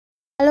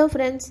Hello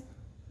friends,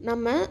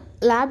 நம்ம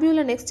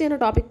LabVIEWல next என்ன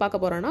topic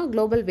பார்க்க போறோம்னா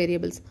global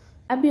variables.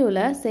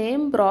 LabVIEWல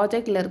same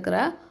projectல இருக்கிற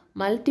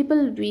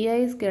multiple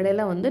VIs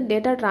இடையில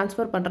data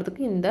transfer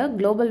பண்றதுக்கு இந்த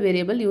global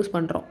variable யூஸ்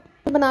பண்றோம்.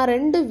 இப்போ நான்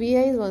ரெண்டு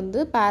VIs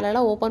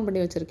parallel ஓபன்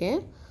பண்ணி வச்சிருக்கேன்.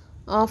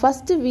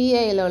 First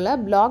VIல உள்ள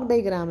block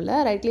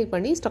diagramல right click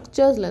பண்ணி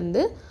structuresல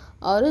இருந்து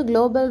ஒரு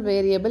global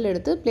variable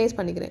எடுத்து place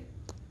பண்ணிக்கிறேன்.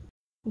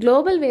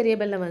 Global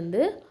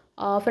variableல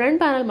front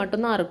panel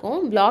மட்டும் தான் இருக்கும்,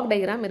 block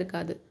diagram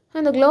இருக்காது.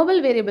 இந்த global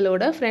variable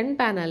ஓட front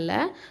panelல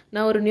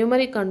நான் ஒரு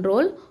numeric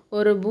control,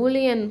 ஒரு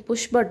boolean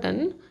push button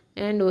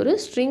and ஒரு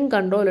string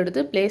control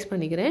எடுத்து place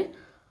பண்ணிக்கிறேன்.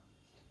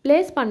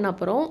 Place பண்ண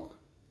அப்புறம்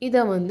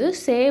இத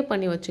save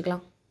பண்ணி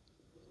வச்சுக்கலாம்.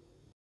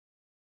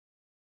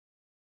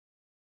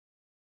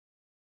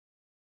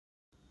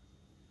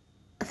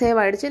 Save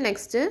ஆயிடுச்சு.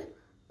 Next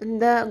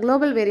இந்த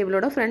global variable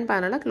ஓட front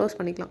panel close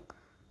பண்ணிக்கலாம்.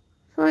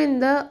 So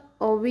இந்த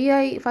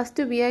VI first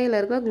VI ல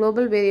இருக்க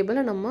global variable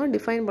நம்ம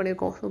define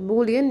பண்ணிருக்கோம். So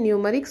boolean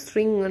numeric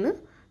string னு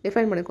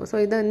define பண்ணிருக்கோம். So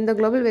இந்த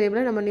global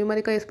variable நம்ம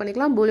numeric யூஸ்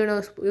பண்ணிக்கலாம், boolean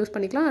யூஸ்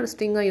பண்ணிக்கலாம், or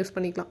string யூஸ்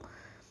பண்ணிக்கலாம்.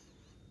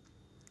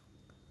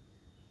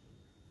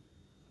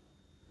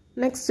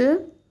 Next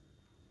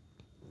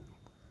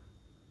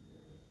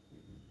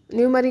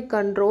numeric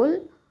control,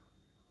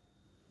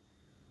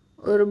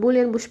 ஒரு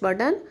boolean push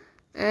button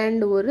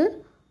and ஒரு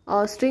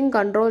string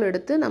control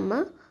எடுத்து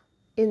நம்ம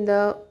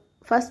இந்த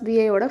first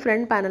VI ஓட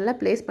front panelல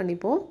place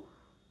பண்ணிப்போம்.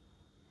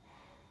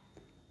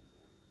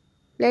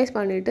 place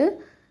பண்ணிட்டு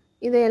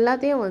இது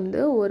எல்லாத்தையும்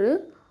ஒரு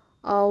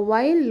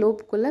while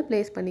loop குள்ள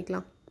place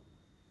பண்ணிக்கலாம்.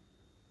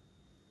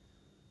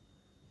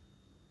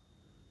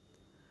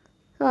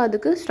 So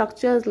அதுக்கு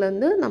structuresல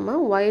இருந்து நம்ம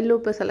while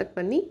loop select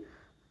பண்ணி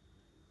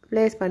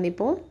place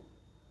பண்ணிப்போம்.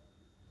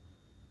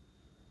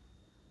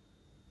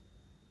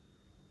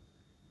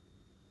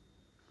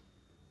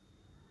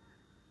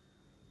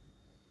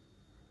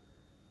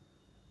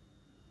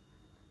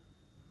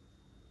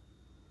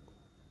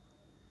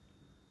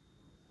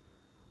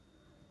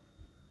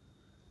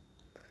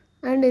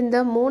 And இந்த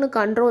மூணு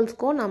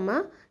controlsக்கும் நம்ம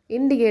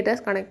indicators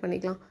connect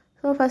பண்ணிக்கலாம்.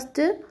 So first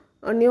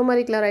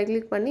numericல right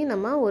click பண்ணி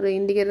நம்ம ஒரு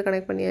indicator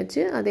connect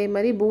பண்ணியாச்சு. அதே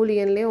மாதிரி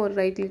booleanலயும் ஒரு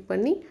right click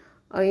பண்ணி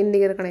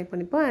indicator connect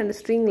பண்ணிப்போம் and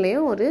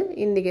stringலயும் ஒரு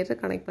indicator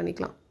connect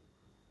பண்ணிக்கலாம்.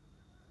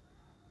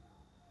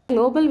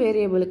 Global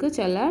variableக்கு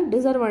சில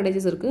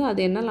disadvantages இருக்கு.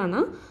 அது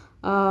என்னலானா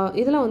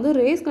இதெல்லாம்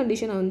race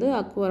condition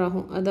occur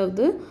ஆகும்.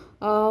 அதாவது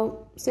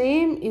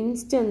same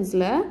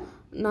instanceல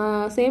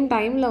same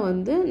timeல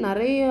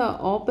நிறைய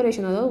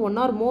operation, அதாவது one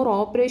or more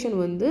operation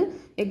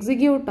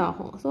execute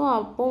ஆகும். So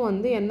அப்போ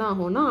என்ன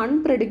ஆகும்னா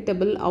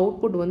unpredictable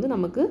output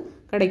நமக்கு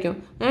கிடைக்கும்.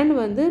 and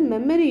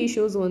memory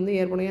issues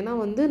ஏற்படும். ஏன்னா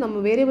நம்ம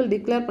variable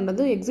declare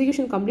பண்றது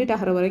execution complete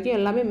ஆகிற வரைக்கும்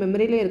எல்லாமே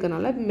மெமரியிலே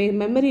இருக்கனால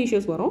memory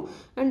issues வரும்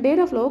and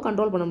data flow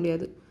கண்ட்ரோல் பண்ண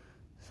முடியாது.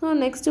 So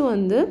next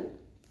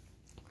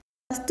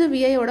first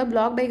VI ஓட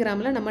block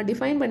diagramல நம்ம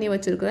define பண்ணி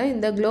வச்சிருக்கிற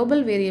இந்த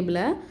global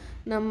variable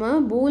நம்ம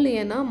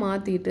boolean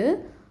மாத்திட்டு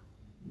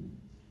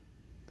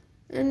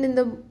and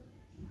இந்த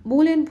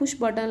boolean push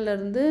buttonல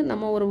இருந்து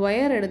நம்ம ஒரு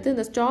wire எடுத்து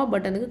இந்த stop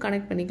buttonக்கு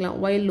connect பண்ணிக்கலாம்,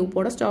 while loop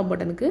ஓட stop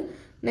buttonக்கு.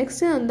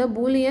 next அந்த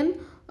boolean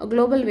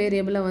global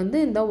variable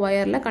இந்த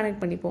wireல connect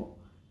பண்ணிப்போம்.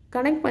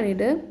 connect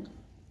பண்ணிட்டு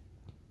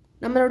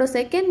நம்மளோட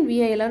second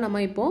VIல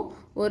நம்ம இப்போ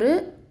ஒரு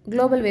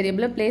global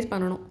variable place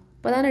பண்ணனும்.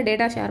 அப்பதானே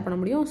data share பண்ண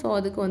முடியும். so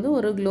அதுக்கு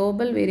ஒரு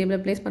global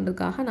variable place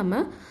பண்றதுக்காக நம்ம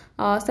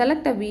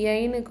select a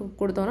VI னு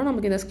கொடுத்தோம்னா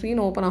நமக்கு இந்த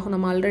screen open ஆகும்.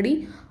 நம்ம ஆல்ரெடி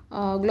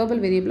global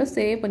variable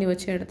save பண்ணி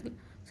வச்ச இடத்துல.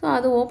 so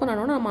அது ஓபன்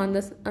ஆனோம்னா நம்ம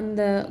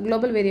அந்த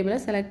global variable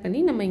செலக்ட் பண்ணி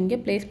நம்ம இங்க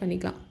place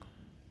பண்ணிக்கலாம்.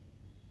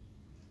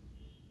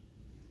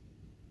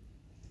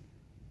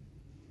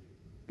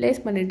 place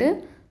பண்ணிட்டு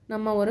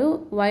நம்ம ஒரு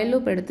while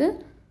loop எடுத்து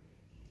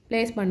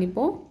place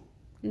பண்ணிப்போம்.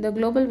 இந்த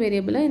global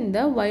variable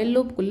இந்த while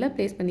loop குள்ள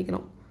place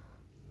பண்ணிக்கணும்.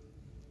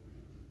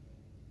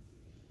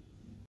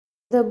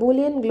 இந்த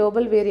boolean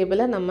global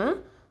variable நம்ம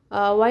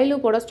while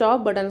loop ஓட stop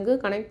buttonக்கு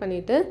connect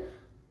பண்ணிட்டு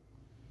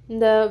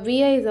இந்த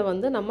VIs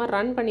நம்ம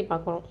ரன் பண்ணி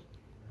பார்க்கணும்.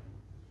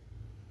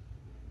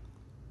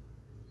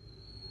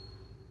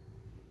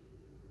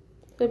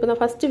 இப்போ நான்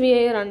first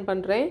VI ரன்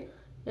பண்றேன்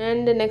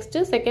and next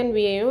second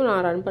VI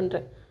நான் ரன்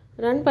பண்றேன்.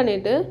 ரன்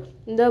பண்ணிட்டு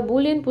இந்த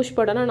boolean push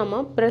button நம்ம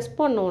press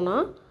பண்ணோம்னா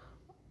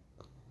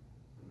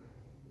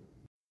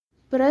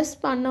press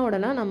பண்ண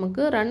உடனே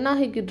நமக்கு ரன்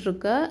ஆகிக்கிட்டு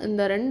இருக்க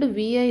இந்த ரெண்டு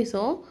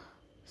VIஸும்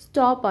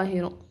ஸ்டாப்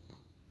ஆகிரும்.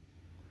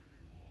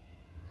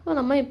 ஸோ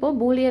நம்ம இப்போ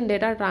boolean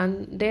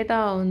டேட்டா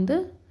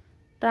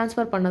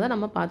ட்ரான்ஸ்ஃபர் பண்ணதை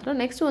நம்ம பார்த்துட்டோம்.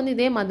 நெக்ஸ்ட்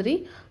இதே மாதிரி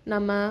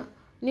நம்ம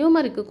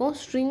நியூமரிக்குக்கும்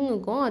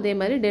ஸ்ட்ரிங்குக்கும் அதே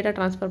மாதிரி டேட்டா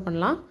ட்ரான்ஸ்ஃபர்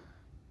பண்ணலாம்.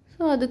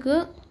 ஸோ அதுக்கு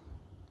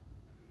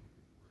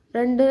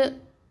ரெண்டு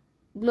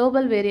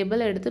global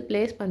variable எடுத்து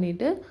place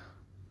பண்ணிட்டு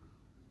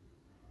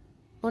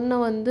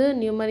ஒன்று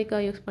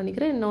நியூமரிக்காக யூஸ்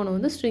பண்ணிக்கிறேன்,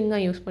 இன்னொன்று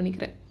ஸ்ட்ரிங்காக யூஸ்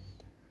பண்ணிக்கிறேன்.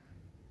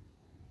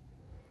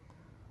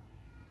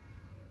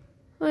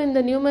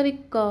 இந்த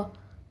நியூமரிக்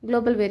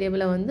global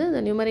variable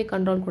இந்த நியூமரிக்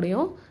கண்ட்ரோல்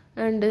கூடயும்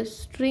and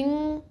string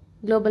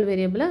global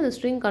variable அந்த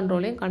string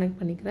கண்ட்ரோலையும் கனெக்ட்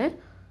பண்ணிக்கிறேன்.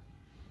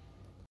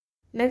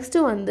 நெக்ஸ்ட்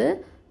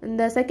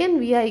இந்த செகண்ட்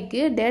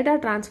விஐக்கு டேட்டா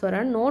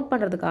ட்ரான்ஸ்ஃபரை நோட்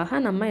பண்ணுறதுக்காக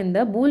நம்ம இந்த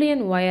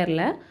பூலியன்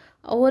ஒயரில்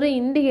ஒரு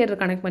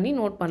இண்டிகேட்டர் கனெக்ட் பண்ணி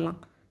நோட் பண்ணலாம்.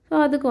 ஸோ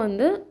அதுக்கு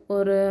வந்து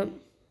ஒரு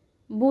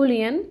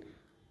பூலியன்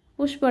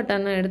புஷ்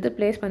பட்டனை எடுத்து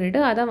ப்ளேஸ் பண்ணிவிட்டு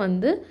அதை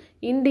வந்து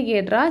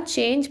இண்டிகேட்டராக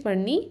சேஞ்ச்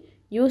பண்ணி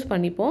யூஸ்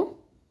பண்ணிப்போம்.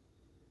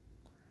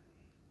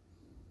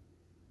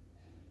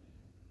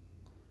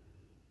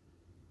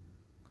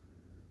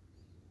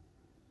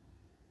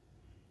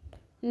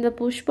 இந்த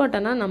புஷ்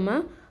பட்டனை நம்ம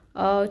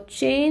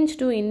சேஞ்ச்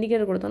டு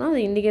இண்டிகேட்டர் கொடுத்தோன்னா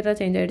அது இண்டிகேட்டராக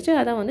சேஞ்ச் ஆகிடுச்சு.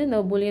 அதை வந்து இந்த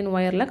பூலியன்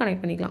ஒயரில்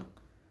கனெக்ட் பண்ணிக்கலாம்.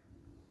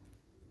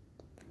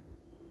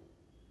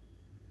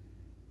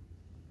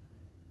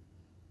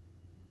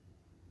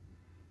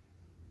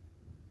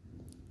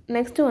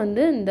 நெக்ஸ்ட்டு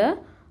வந்து இந்த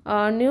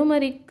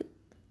நியூமரிக்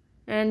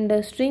அண்ட்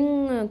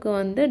ஸ்ட்ரிங்க்கு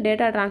வந்து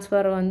டேட்டா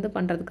ட்ரான்ஸ்ஃபர் வந்து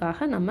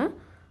பண்ணுறதுக்காக நம்ம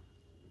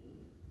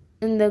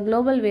இந்த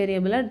குளோபல்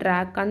வேரியபிளை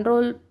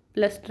கண்ட்ரோல்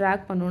ப்ளஸ்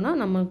ட்ராக் பண்ணோன்னா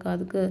நமக்கு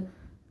அதுக்கு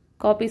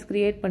காப்பீஸ்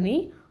க்ரியேட் பண்ணி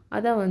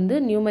அதை வந்து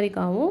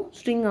நியூமரிக்காகவும்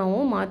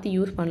ஸ்ட்ரிங்காகவும் மாற்றி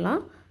யூஸ்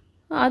பண்ணலாம்.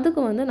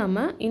 அதுக்கு வந்து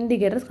நம்ம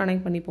இண்டிகேட்டர்ஸ்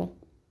கனெக்ட் பண்ணிப்போம்.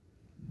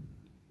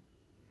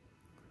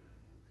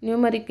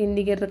 நியூமரிக்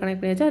இண்டிகேட்டர்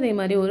கனெக்ட் பண்ணியாச்சு. அதே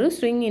மாதிரி ஒரு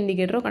ஸ்ட்ரிங்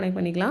இண்டிகேட்டரும் கனெக்ட்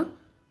பண்ணிக்கலாம்.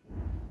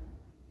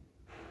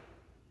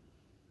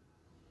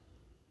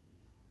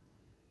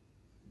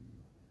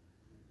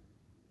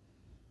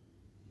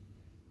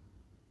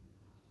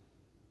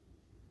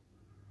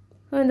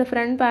 இந்த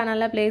ஃப்ரண்ட்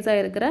பேனலில் ப்ளேஸ்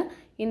ஆகிருக்கிற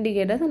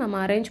இண்டிகேட்டர்ஸை நம்ம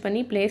அரேஞ்ச்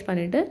பண்ணி ப்ளேஸ்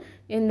பண்ணிவிட்டு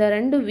இந்த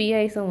 2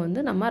 விஐஸும் வந்து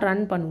நம்ம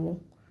ரன் பண்ணுவோம்.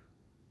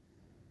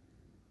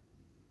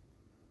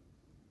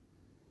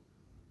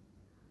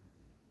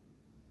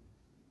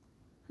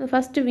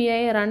 ஃபஸ்ட்டு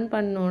விஐ ரன்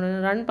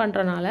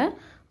பண்ணுறனால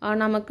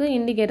நமக்கு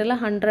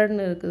இண்டிகேட்டரில்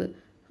 100ன்னு இருக்குது.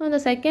 ஸோ அந்த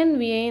செகண்ட்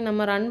விஐ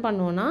நம்ம ரன்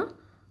பண்ணோன்னா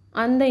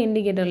அந்த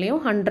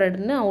இண்டிகேட்டர்லேயும்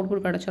 100ன்னு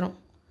அவுட்புட் கிடச்சிரும்.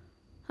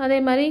 அதே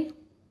மாதிரி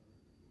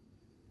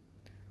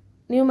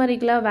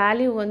நியூமரிக்கில்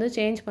வேல்யூ வந்து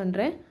சேஞ்ச்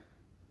பண்ணுறேன்.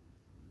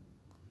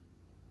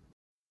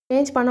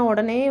 சேஞ்ச் பண்ண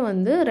உடனே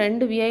வந்து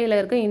 2 விஐயில்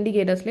இருக்க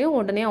இண்டிகேட்டர்ஸ்லேயும்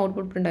உடனே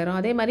அவுட்புட் பிரிண்ட் ஆயிரும்.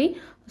 அதே மாதிரி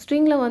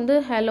ஸ்ட்ரிங்கில் வந்து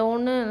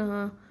ஹெலோன்னு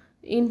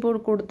இன்புட்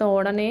கொடுத்த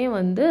உடனே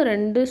வந்து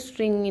 2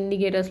 ஸ்ட்ரிங்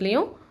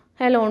இண்டிகேட்டர்ஸ்லேயும்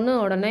ஹெலோன்னு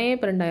உடனே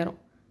பிரிண்ட் ஆயிரும்.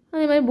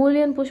 அதே மாதிரி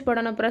பூலியன் புஷ்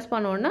பட்டனை ப்ரெஸ்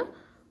பண்ண உடனே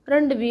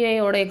 2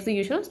 விஐயோட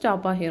எக்ஸிக்யூஷனும்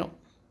ஸ்டாப் ஆகிரும்.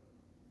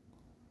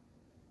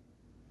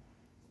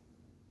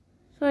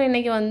 ஸோ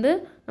இன்றைக்கி வந்து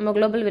நம்ம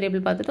குளோபல்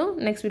வேரியபிள் பார்த்துட்டோம்.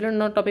 நெக்ஸ்ட் வீடியோ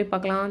இன்னொரு டாபிக்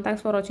பார்க்கலாம்.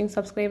 தேங்க்ஸ் ஃபார் வாட்சிங்.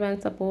 Subscribe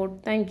and support.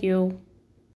 தேங்க்யூ.